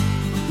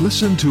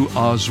Listen to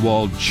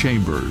Oswald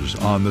Chambers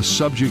on the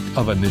subject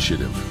of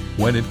initiative.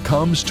 When it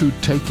comes to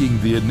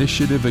taking the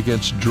initiative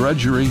against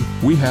drudgery,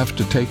 we have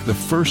to take the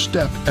first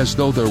step as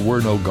though there were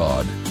no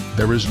God.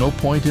 There is no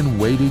point in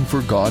waiting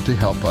for God to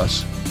help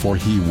us, for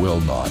He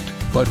will not.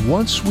 But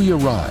once we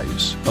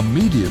arise,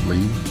 immediately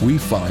we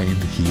find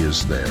He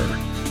is there.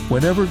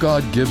 Whenever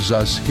God gives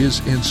us His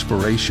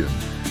inspiration,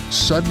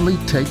 suddenly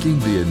taking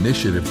the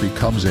initiative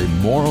becomes a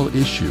moral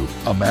issue,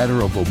 a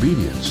matter of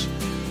obedience.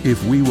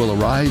 If we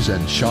will arise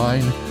and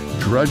shine,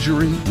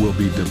 drudgery will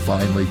be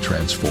divinely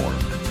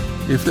transformed.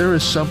 If there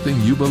is something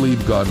you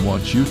believe God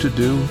wants you to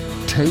do,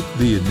 take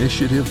the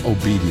initiative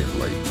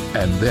obediently,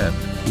 and then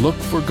look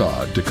for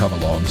God to come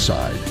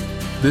alongside.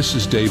 This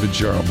is David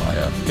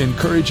Jeremiah,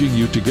 encouraging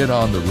you to get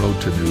on the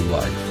road to new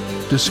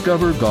life.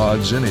 Discover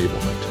God's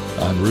enablement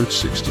on Route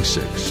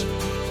 66.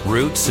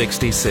 Route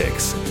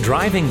 66,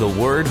 driving the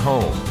word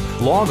home.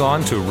 Log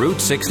on to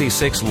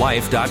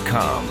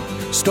Route66Life.com.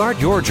 Start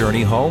your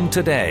journey home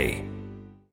today.